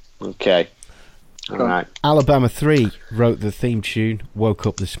 Okay. All right. Alabama 3 wrote the theme tune, Woke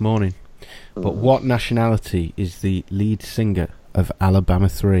Up This Morning. But what nationality is the lead singer of Alabama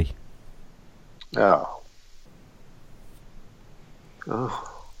 3? Oh.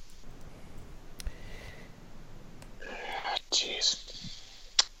 Jeez.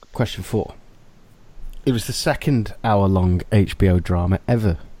 Question 4. It was the second hour-long HBO drama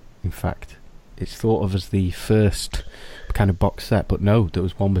ever, in fact. It's thought of as the first kind of box set, but no, there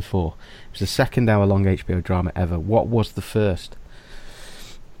was one before. It was the second hour-long HBO drama ever. What was the first?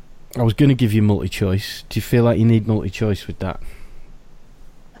 I was going to give you multi-choice. Do you feel like you need multi-choice with that?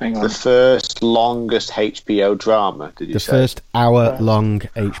 Hang on. The first longest HBO drama, did you say? The first hour-long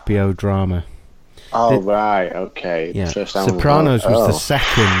HBO drama. Oh, right, okay. Yeah. First hour Sopranos long. was the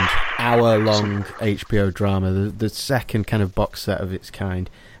second hour-long HBO drama, the second kind of box set of its kind,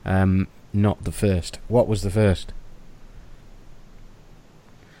 not the first. What was the first?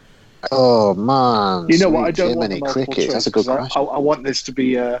 Oh, man. You know what? I don't Jiminy want the multiple cricket. choice That's a good 'cause question. I want this to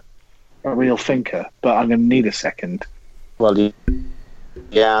be a real thinker, but I'm going to need a second. Well,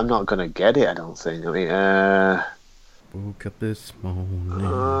 yeah, I'm not going to get it, I don't think. I mean, Woke up this morning, got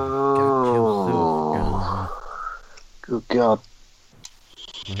yourself gone. good God.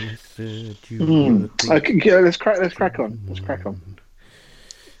 When I said you were the Okay, yeah, let's crack on.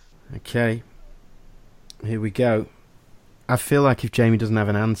 Okay, here we go. I feel like if Jamie doesn't have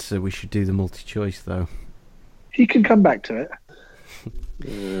an answer, we should do the multi-choice, though. He can come back to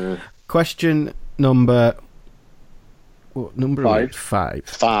it. Question number What number? Five. Five.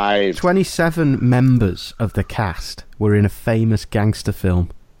 5. 27 members of the cast were in a famous gangster film.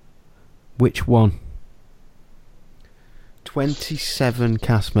 Which one? 27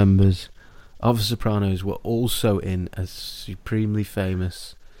 cast members of The Sopranos were also in a supremely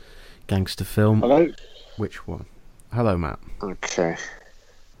famous gangster film. Hello? Which one? Hello, Matt. Okay.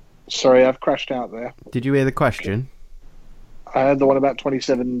 Sorry, I've crashed out there. Did you hear the question? I heard the one about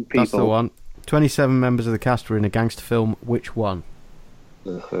 27 people. That's the one. 27 members of the cast were in a gangster film. Which one?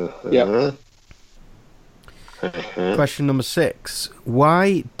 Yeah. Question number 6.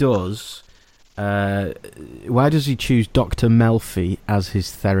 Why does he choose Dr. Melfi as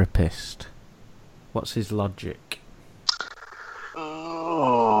his therapist? What's his logic?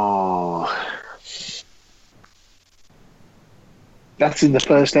 Oh. That's in the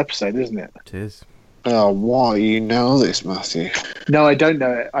first episode, isn't it? It is. Oh, why you know this, Matthew? No, I don't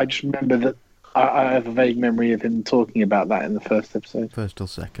know it. I just remember that I have a vague memory of him talking about that in the first episode. First or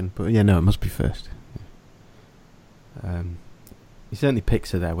second, but yeah, no, it must be first. He certainly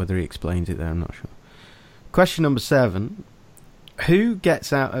picks her there. Whether he explains it there, I'm not sure. Question number 7. Who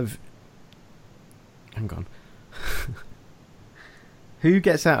gets out of... Hang on. Who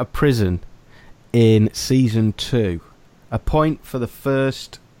gets out of prison in season 2? A point for the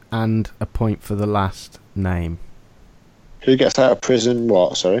first and a point for the last name. Who gets out of prison?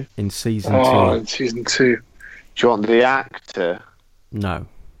 What? Sorry. In season 2. In season 2. Do you want the actor? No.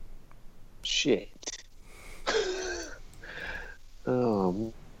 Shit.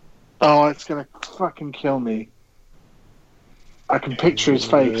 Oh, it's going to fucking kill me. I can picture his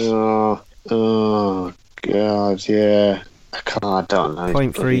face. Oh, God, yeah. I don't know.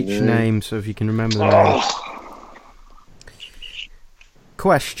 Point for each name, so if you can remember the name.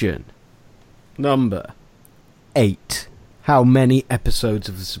 Question number 8. How many episodes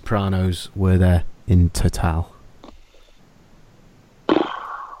of The Sopranos were there in total?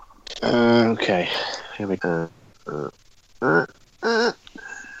 Okay. Here we go.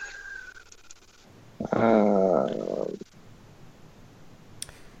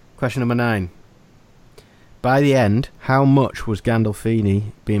 Question number 9. By the end, how much was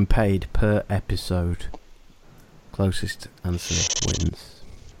Gandolfini being paid per episode? Closest answer wins.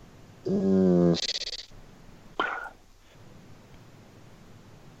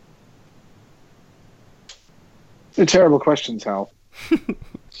 They're terrible questions, Hal.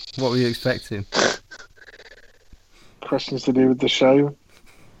 What were you expecting? Questions to do with the show,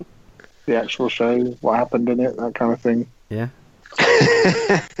 the actual show, what happened in it, that kind of thing. Yeah.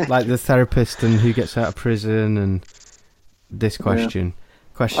 Like the therapist and who gets out of prison and this question. Yeah.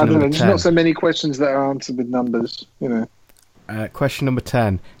 Question I don't number know, there's 10. not so many questions that are answered with numbers, you know. Question number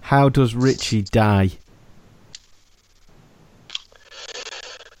 10. How does Richie die?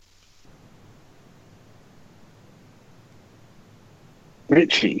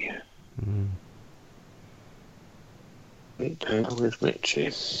 Richie. With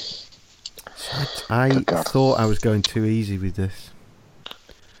Richie. I thought I was going too easy with this.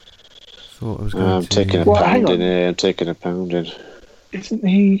 I'm taking a pounding here. I'm taking a pounding. Isn't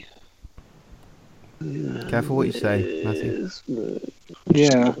he? Careful what you say, Matthew.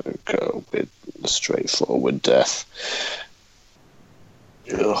 Yeah. Go with straightforward death.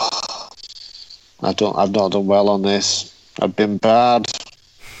 Ugh. I've not done well on this. I've been bad.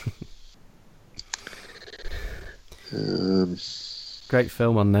 Great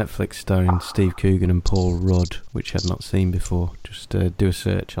film on Netflix starring Steve Coogan and Paul Rudd, which I've not seen before. Just do a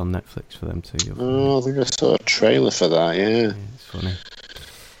search on Netflix for them too. Oh, I think I saw a trailer for that, yeah. It's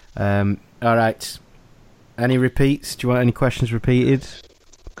funny. Alright. Any repeats? Do you want any questions repeated?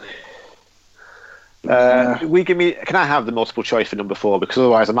 Can I have the multiple choice for number 4? Because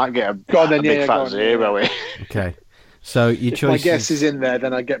otherwise I might get a big fat zero. Okay. So your choice. My guess is in there,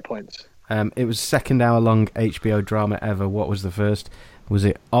 then I get points. It was second hour long HBO drama ever. What was the first? Was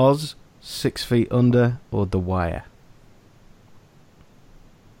it Oz, 6 Feet Under, or The Wire?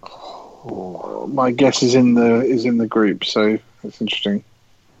 Oh, my guess is in the group, so that's interesting.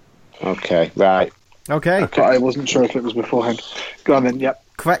 Okay, right. Okay. But I wasn't sure if it was beforehand. Go on then. Yep.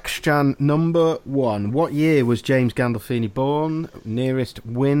 Question number 1. What year was James Gandolfini born? Nearest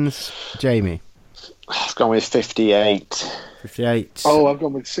wins. Jamie. I've gone with 58. 58. Oh, I've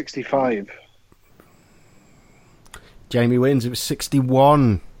gone with 65. Jamie wins. It was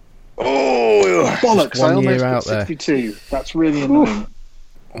 61. Oh, bollocks! I One year almost out put there. 62. That's really annoying.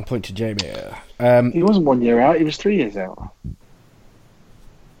 1 point to Jamie. He wasn't 1 year out. He was 3 years out.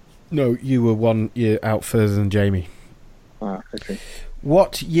 No, you were 1 year out further than Jamie. Ah, okay.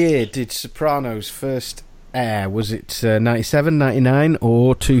 What year did Sopranos first air? Was it 97, 99,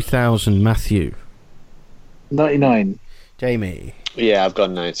 or 2000, Matthew? 99. Jamie. Yeah, I've got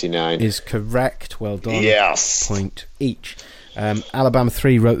 99. Is correct. Well done. Yes. Point each. Alabama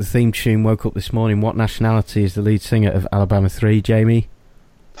 3 wrote the theme tune, Woke Up This Morning. What nationality is the lead singer of Alabama 3, Jamie?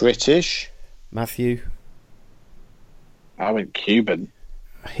 British. Matthew? I went Cuban.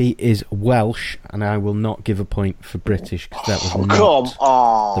 He is Welsh, and I will not give a point for British, because that was not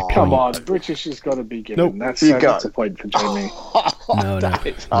the point. Come on, British has got to be given. Nope. That's a point for Jamie. No,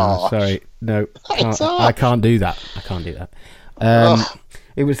 sorry. No, I can't do that.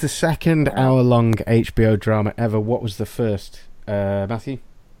 It was the second hour-long HBO drama ever. What was the first, Matthew?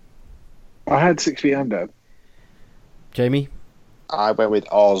 I had 6 Feet Under. Jamie? I went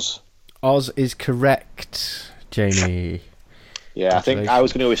with Oz. Oz is correct, Jamie. Yeah, I think I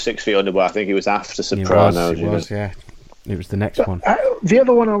was going to go with 6 Feet Under, but I think it was after Sopranos. It was, yeah. It was the next one. The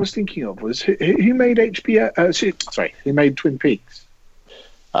other one I was thinking of was who made HBO? Who made Twin Peaks?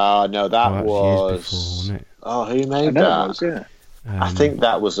 No, that was. Before, wasn't it? Oh, who made that? It was, yeah. I think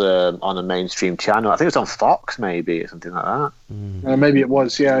that was on a mainstream channel. I think it was on Fox, maybe, or something like that. Maybe it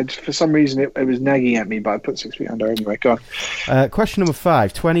was, yeah. For some reason, it was nagging at me, but I put 6 Feet Under anyway. Go on. Question number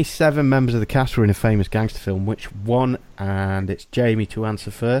 5. 27 members of the cast were in a famous gangster film. Which one? And it's Jamie to answer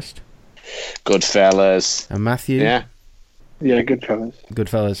first. Goodfellas. And Matthew? Yeah, Goodfellas.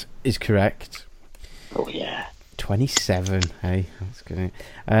 Goodfellas is correct. Oh, yeah. 27, hey? That's good.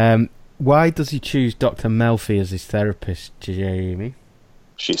 Why does he choose Dr. Melfi as his therapist, Jamie?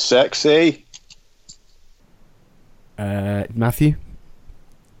 She's sexy. Matthew?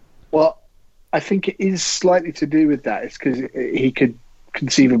 Well, I think it is slightly to do with that. It's because he could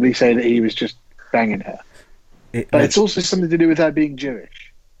conceivably say that he was just banging her. But it's also something to do with her being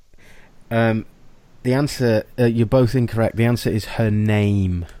Jewish. The answer, you're both incorrect. The answer is her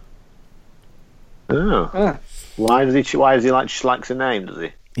name. Oh. Why does he like? She likes her name, does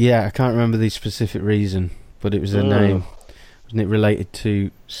he? Yeah, I can't remember the specific reason, but it was her name. Wasn't it related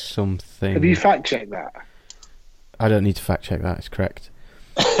to something? Have you fact checked that? I don't need to fact check that. It's correct.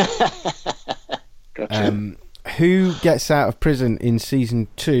 Gotcha. Who gets out of prison in season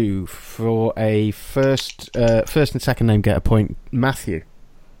 2 for a first and second name get a point? Matthew.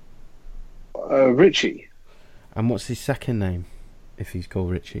 Richie. And what's his second name? If he's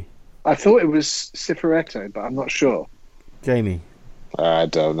called Richie. I thought it was Cifaretto, but I'm not sure. Jamie. I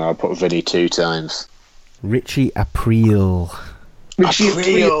don't know. I put Vinny 2 times. Richie April. Richie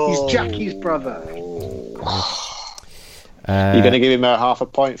April. He's Jackie's brother. You're going to give him half a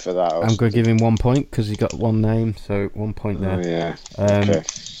point for that? I'm going to give him 1 point because he got one name, so 1 point there. Oh, yeah. Okay.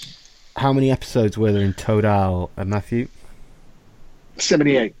 How many episodes were there in total, Matthew?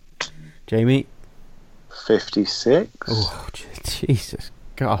 78. Jamie? 56. Oh, Jesus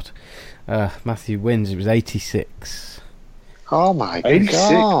God. Matthew wins. It was 86. Oh my 86.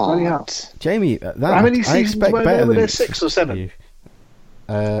 God! Hell. Jamie, how many seasons were there? Were there 6 or 7?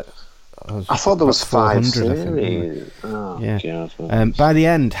 I thought there was 5 series. Yeah. By the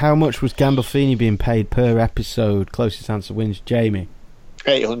end, how much was Gandolfini being paid per episode? Closest answer wins. Jamie.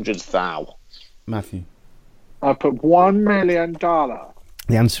 800,000. Matthew. I put $1 million.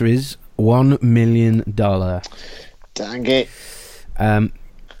 The answer is $1 million. Dang it.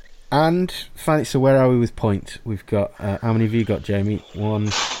 And finally, so where are we with points? We've got how many have you got, Jamie?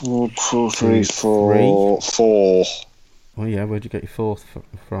 1, 2, 3, 4. 4. Oh yeah, where'd you get your fourth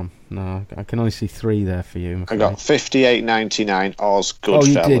from? No, I can only see 3 there for you. I got 58.99 Oz Goodfellas. Oh,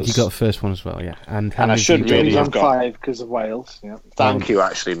 you did. You got the first one as well, yeah. And I should really have got 5 because of Wales. Yeah. Thank you,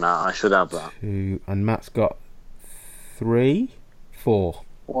 actually, Matt. I should have that. 2, and Matt's got 3, 4.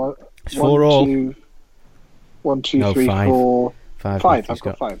 It's 4 all. 1, 2, 3, 4. 5. I've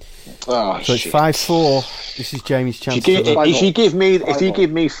got 5. Oh, so it's 5-4. This is Jamie's chance. If you give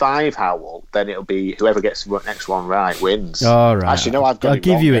me 5, Howell, then it'll be whoever gets the next one right wins. All right. Actually, no, I'll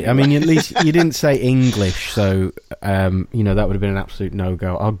give you it. Anyway. I mean, at least you didn't say English, so that would have been an absolute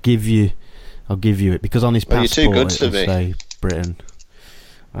no-go. I'll give you it because on his passport it'll say Britain.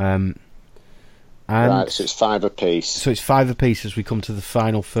 And right, so it's 5 apiece. So it's 5 apiece as we come to the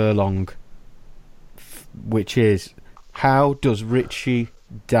final furlong, which is. How does Richie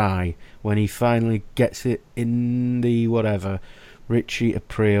die when he finally gets it in the whatever? Richie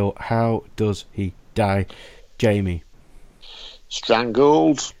April, how does he die? Jamie.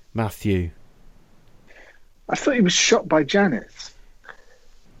 Strangled. Matthew. I thought he was shot by Janice.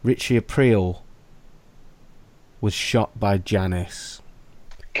 Richie April was shot by Janice.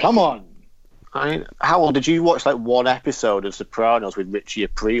 Come on. I mean, Howell, did you watch like one episode of Sopranos with Richie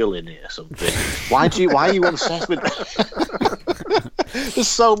April in it or something? Why are you obsessed with that? There's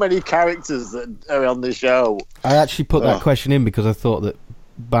so many characters that are on the show. I actually put that question in because I thought that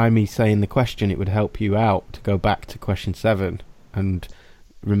by me saying the question, it would help you out to go back to question 7 and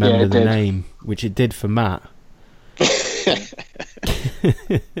remember the name, which it did for Matt.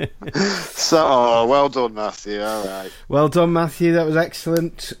 So, well done, Matthew. All right. Well done, Matthew. That was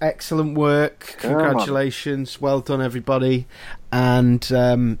excellent. Excellent work. Congratulations. Well done, everybody.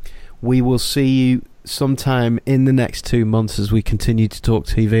 And we will see you sometime in the next 2 months as we continue to talk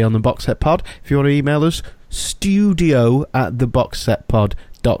TV on the Box Set Pod. If you want to email us,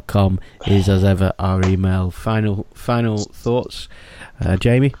 studio@theboxsetpod.com is, as ever, our email. Final thoughts,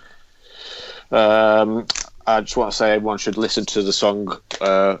 Jamie? I just want to say everyone should listen to the song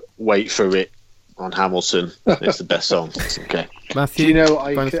Wait For It on Hamilton. It's the best song. Okay. Matthew? Do you know,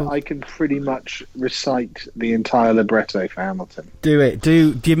 I can pretty much recite the entire libretto for Hamilton. Do it.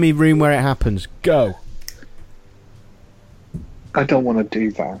 Give me Room Where It Happens. Go. I don't want to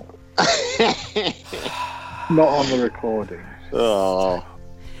do that. Not on the recording. Oh.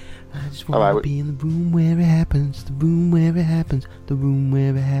 I just want to be in the room where it happens, the room where it happens, the room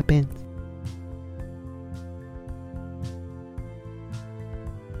where it happens.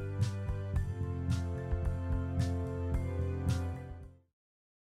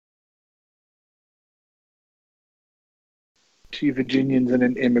 Two Virginians and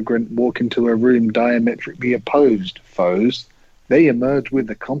an immigrant walk into a room diametrically opposed foes. They emerge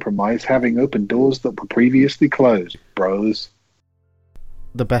with a compromise, having opened doors that were previously closed. Bros.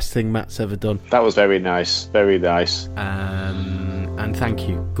 The best thing Matt's ever done. That was very nice. Very nice. And thank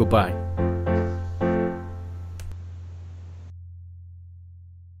you. Goodbye.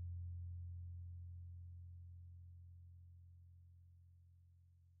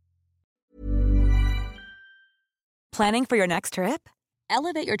 Planning for your next trip?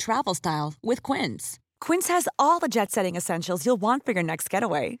 Elevate your travel style with Quince. Quince has all the jet-setting essentials you'll want for your next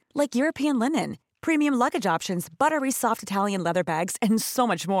getaway, like European linen, premium luggage options, buttery soft Italian leather bags, and so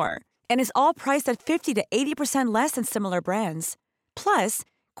much more. And is all priced at 50 to 80% less than similar brands. Plus,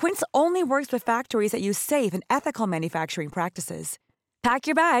 Quince only works with factories that use safe and ethical manufacturing practices. Pack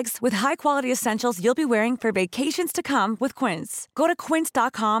your bags with high-quality essentials you'll be wearing for vacations to come with Quince. Go to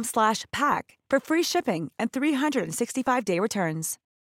quince.com/pack for free shipping and 365-day returns.